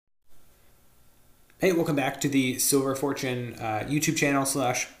Hey, welcome back to the Silver Fortune YouTube channel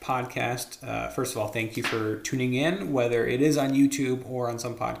slash podcast. First of all, thank you for tuning in, whether it is on YouTube or on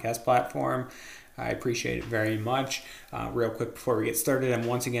some podcast platform. I appreciate it very much. Real quick before we get started, I'm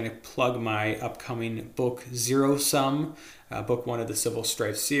once again going to plug my upcoming book, Zero Sum, book one of the Civil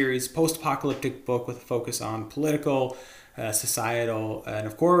Strife series, post-apocalyptic book with a focus on political, societal, and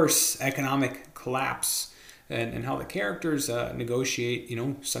of course, economic collapse. And how the characters negotiate,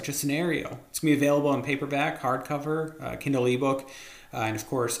 such a scenario. It's going to be available in paperback, hardcover, Kindle ebook, and of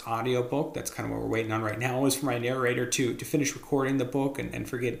course, audiobook. That's kind of what we're waiting on right now, is for my narrator to finish recording the book and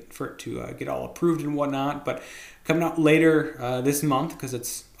for it to get all approved and whatnot. But coming out later this month, because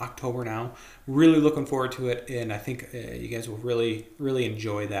it's October now. Really looking forward to it, and I think you guys will really, really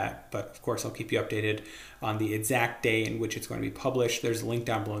enjoy that. But of course, I'll keep you updated on the exact day in which it's going to be published. There's a link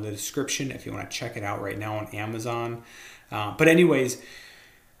down below in the description if you want to check it out right now on Amazon. But anyways,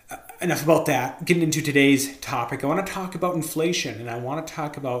 enough about that. Getting into today's topic, I want to talk about inflation, and I want to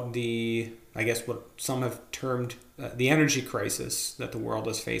talk about what some have termed the energy crisis that the world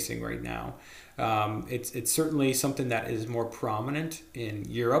is facing right now. It's certainly something that is more prominent in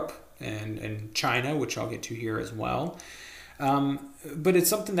Europe and China, which I'll get to here as well. But it's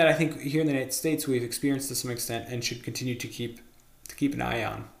something that I think here in the United States we've experienced to some extent and should continue to keep an eye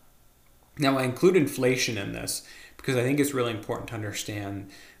on. Now, I include inflation in this because I think it's really important to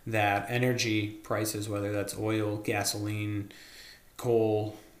understand that energy prices, whether that's oil, gasoline,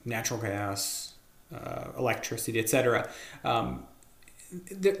 coal, natural gas, electricity, etc.,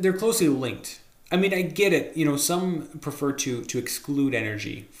 they're closely linked. I mean, I get it. Some prefer to exclude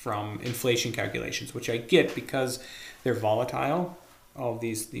energy from inflation calculations, which I get because they're volatile. All of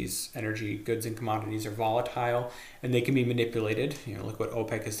these energy goods and commodities are volatile, and they can be manipulated. Look what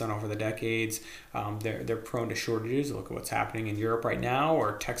OPEC has done over the decades. They're prone to shortages. Look at what's happening in Europe right now,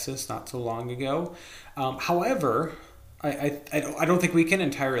 or Texas not so long ago. However, I don't think we can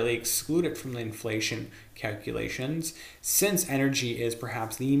entirely exclude it from the inflation calculations, since energy is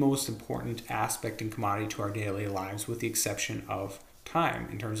perhaps the most important aspect and commodity to our daily lives, with the exception of time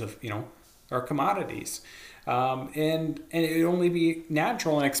in terms of our commodities. And it would only be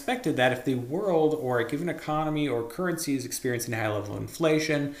natural and expected that if the world or a given economy or currency is experiencing a high level of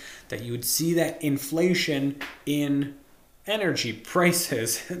inflation, that you would see that inflation in energy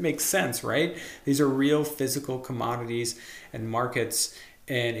prices. It makes sense, right? These are real physical commodities and markets,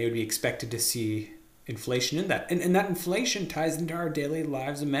 and it would be expected to see inflation in that. And that inflation ties into our daily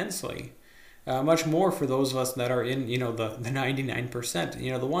lives immensely. Much more for those of us that are in, the 99%. The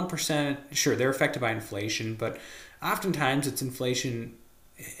 1%, sure, they're affected by inflation, but oftentimes it's inflation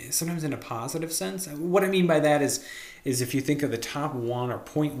sometimes in a positive sense. What I mean by that is if you think of the top 1 or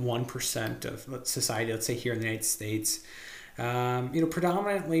 0.1% of society, let's say here in the United States,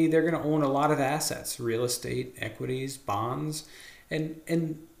 predominantly they're going to own a lot of assets, real estate, equities, bonds,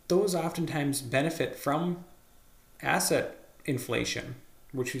 and those oftentimes benefit from asset inflation,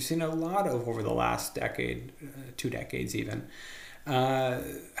 which we've seen a lot of over the last decade, 2 decades even.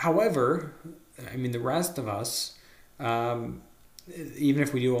 However, the rest of us, even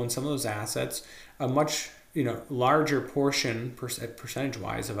if we do own some of those assets, a much larger portion,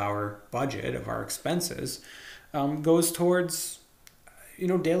 percentage-wise, of our budget, of our expenses, goes towards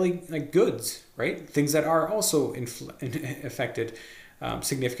daily goods, right? Things that are also affected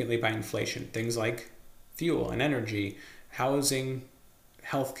significantly by inflation. Things like fuel and energy, housing,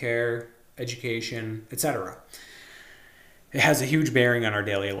 healthcare, education, etc. It has a huge bearing on our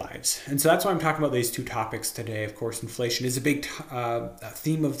daily lives. And so that's why I'm talking about these two topics today. Of course, inflation is a big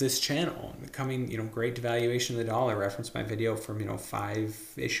theme of this channel. Becoming, great devaluation of the dollar. I referenced my video from,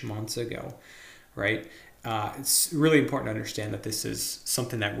 5-ish months ago, right? It's really important to understand that this is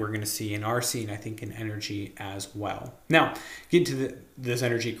something that we're going to see and are seeing, I think, in energy as well. Now, get into this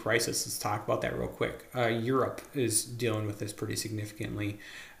energy crisis. Let's talk about that real quick. Europe is dealing with this pretty significantly.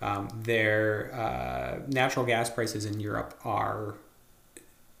 Their natural gas prices in Europe are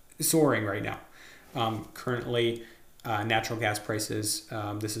soaring right now. Currently, natural gas prices,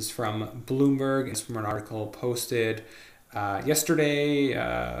 this is from Bloomberg. It's from an article posted yesterday,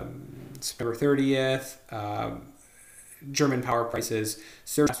 September 30th, German power prices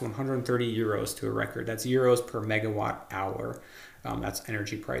surged 130 euros to a record. That's euros per megawatt hour. That's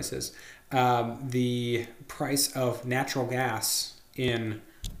energy prices. The price of natural gas in,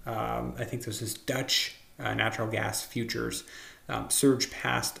 I think this is Dutch natural gas futures, surged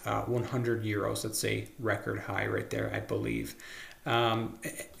past 100 euros. That's a record high right there, I believe. To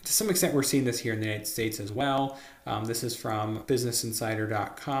some extent, we're seeing this here in the United States as well. This is from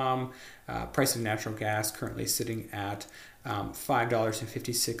BusinessInsider.com. Price of natural gas currently sitting at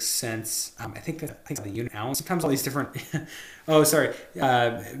 $5.56. I think that's the unit ounce. Sometimes all these different,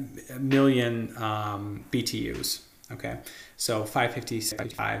 million BTUs. Okay, so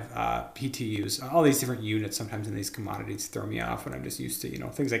 556, 5 BTUs. All these different units sometimes in these commodities throw me off when I'm just used to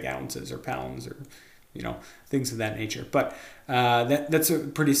things like ounces or pounds or things of that nature. But that's a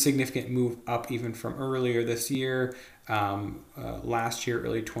pretty significant move up even from earlier this year. Last year,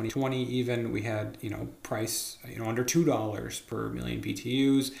 early 2020, even we had price under $2 per million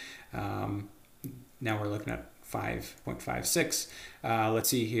BTUs. Now we're looking at 5.56. Let's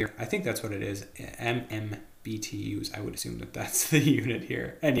see here. I think that's what it is. MMBTUs. I would assume that's the unit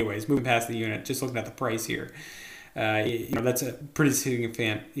here. Anyways, moving past the unit, just looking at the price here. That's a pretty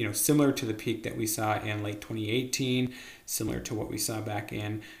significant, similar to the peak that we saw in late 2018, similar to what we saw back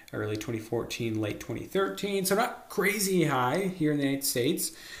in early 2014, late 2013. So not crazy high here in the United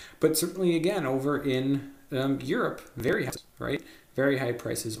States, but certainly again over in Europe, very high, right? Very high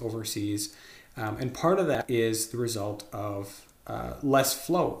prices overseas. And part of that is the result of less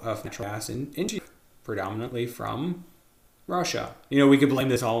flow of natural gas into predominantly from Russia. We could blame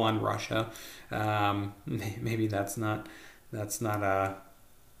this all on Russia. Maybe that's not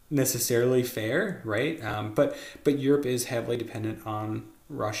necessarily fair, right? But Europe is heavily dependent on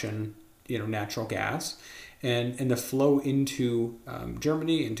Russian, natural gas, and the flow into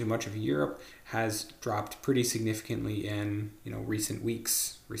Germany, into much of Europe, has dropped pretty significantly in recent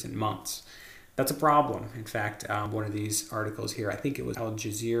weeks, recent months. That's a problem. In fact, one of these articles here, I think it was Al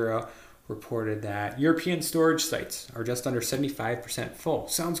Jazeera, reported that European storage sites are just under 75% full.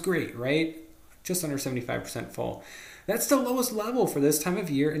 Sounds great, right? Just under 75% full. That's the lowest level for this time of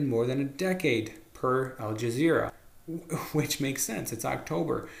year in more than a decade, per Al Jazeera, which makes sense. It's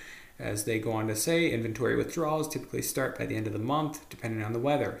October. As they go on to say, inventory withdrawals typically start by the end of the month, depending on the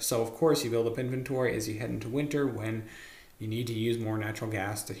weather. So, of course, you build up inventory as you head into winter when you need to use more natural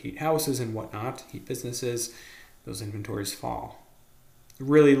gas to heat houses and whatnot, heat businesses. Those inventories fall.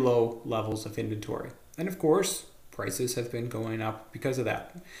 Really low levels of inventory. And of course, prices have been going up because of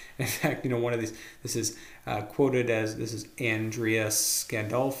that. In fact, one of these, this is quoted as, this is Andreas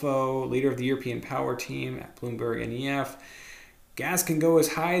Gandolfo, leader of the European Power Team at Bloomberg NEF. Gas can go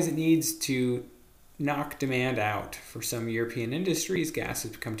as high as it needs to knock demand out. For some European industries, gas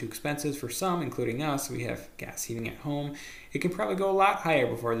has become too expensive for some, including us. We have gas heating at home. It can probably go a lot higher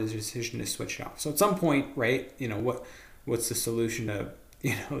before the decision to switch it off. So at some point, right, what's the solution to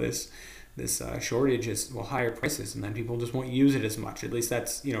this shortage is, well, higher prices, and then people just won't use it as much. At least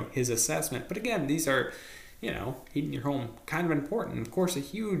that's his assessment. But again, these are heating your home kind of important. Of course, a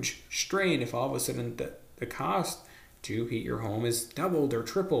huge strain if all of a sudden the cost to heat your home is doubled or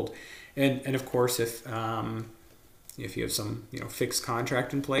tripled, and of course if you have some fixed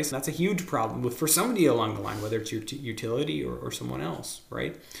contract in place, that's a huge problem for somebody along the line, whether it's your utility or someone else,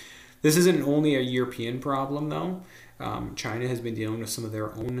 right? This isn't only a European problem though. China has been dealing with some of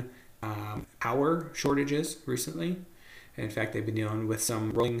their own power shortages recently. In fact, they've been dealing with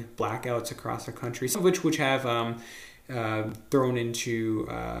some rolling blackouts across the country, some of which have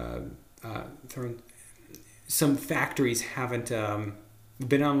some factories haven't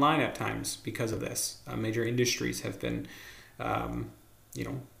been online at times because of this. Major industries have been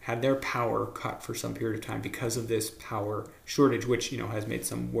had their power cut for some period of time because of this power shortage, which has made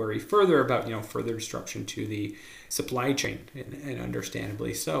some worry further about further disruption to the supply chain, and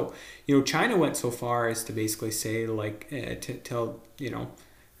understandably so. China went so far as to basically say, to tell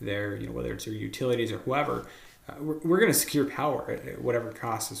their whether it's their utilities or whoever, we're going to secure power at whatever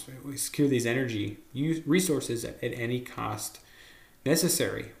cost. We secure these energy resources at any cost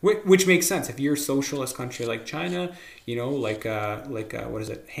necessary, which makes sense. If you're a socialist country like China, what is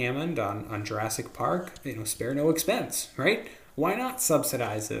it, Hammond on Jurassic Park, spare no expense, right? Why not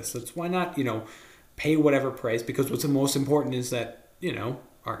subsidize this? Why not pay whatever price? Because what's the most important is that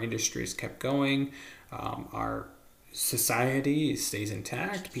our industry is kept going, our society stays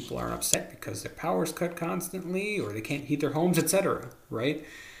intact, people aren't upset because their power is cut constantly or they can't heat their homes, etc., right?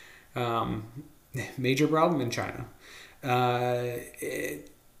 Major problem in China.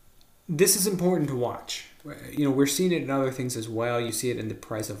 This is important to watch. We're seeing it in other things as well. You see it in the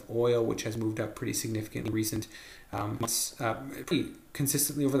price of oil, which has moved up pretty significantly in recent months, pretty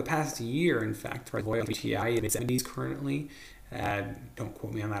consistently over the past year. In fact, the price of oil WTI in its 70s currently. Don't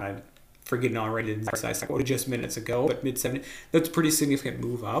quote me on that. I've forgotten already. I quoted just minutes ago, but mid-70s. That's a pretty significant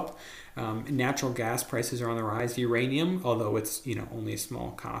move up. Natural gas prices are on the rise. Uranium, although it's only a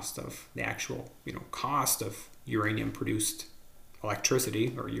small cost of the actual cost of uranium produced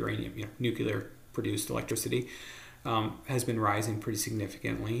electricity or uranium, nuclear produced electricity, has been rising pretty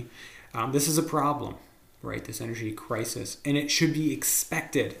significantly. This is a problem, right? This energy crisis, and it should be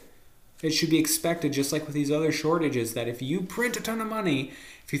expected. It should be expected, just like with these other shortages, that if you print a ton of money,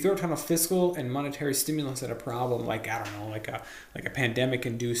 if you throw a ton of fiscal and monetary stimulus at a problem, like a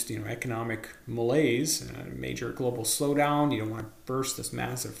pandemic-induced, economic malaise, a major global slowdown, you don't want to burst this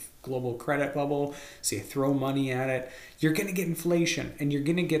massive global credit bubble, so you throw money at it, you're going to get inflation, and you're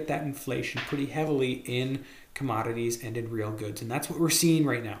going to get that inflation pretty heavily in commodities and in real goods, and that's what we're seeing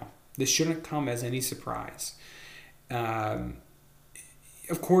right now. This shouldn't come as any surprise.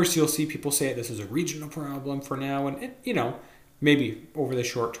 Of course, you'll see people say this is a regional problem for now, and maybe over the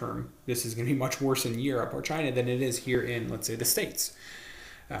short term, this is going to be much worse in Europe or China than it is here in, let's say, the States,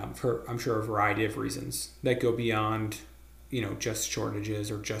 for I'm sure a variety of reasons that go beyond, just shortages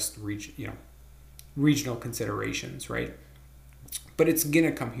or just regional considerations, right? But it's going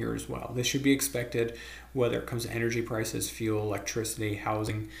to come here as well. This should be expected, whether it comes to energy prices, fuel, electricity,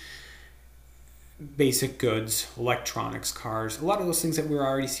 housing, basic goods, electronics, cars, a lot of those things that we're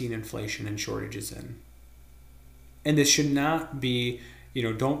already seeing inflation and shortages in. And this should not be,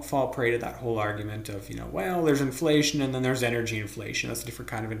 don't fall prey to that whole argument of, well, there's inflation and then there's energy inflation. That's a different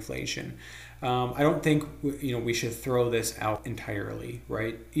kind of inflation. I don't think, we should throw this out entirely,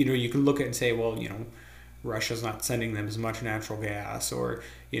 right? You can look at it and say, well, Russia's not sending them as much natural gas, or,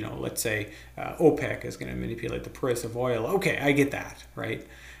 let's say OPEC is going to manipulate the price of oil. Okay, I get that, right?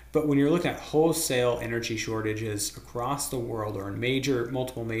 But when you're looking at wholesale energy shortages across the world or in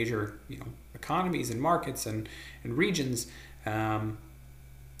multiple major, economies and markets and regions, and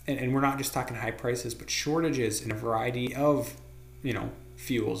we're not just talking high prices, but shortages in a variety of,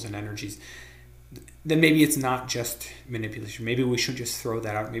 fuels and energies, then maybe it's not just manipulation. Maybe we should just throw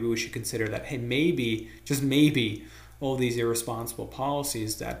that out. Maybe we should consider that, hey, maybe, just maybe, all these irresponsible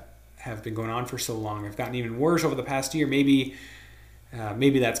policies that have been going on for so long have gotten even worse over the past year. Maybe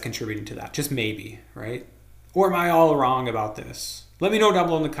that's contributing to that. Just maybe, right? Or am I all wrong about this? Let me know down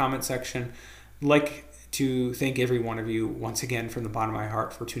below in the comment section. I'd like to thank every one of you once again from the bottom of my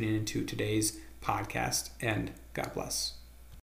heart for tuning into today's podcast, and God bless.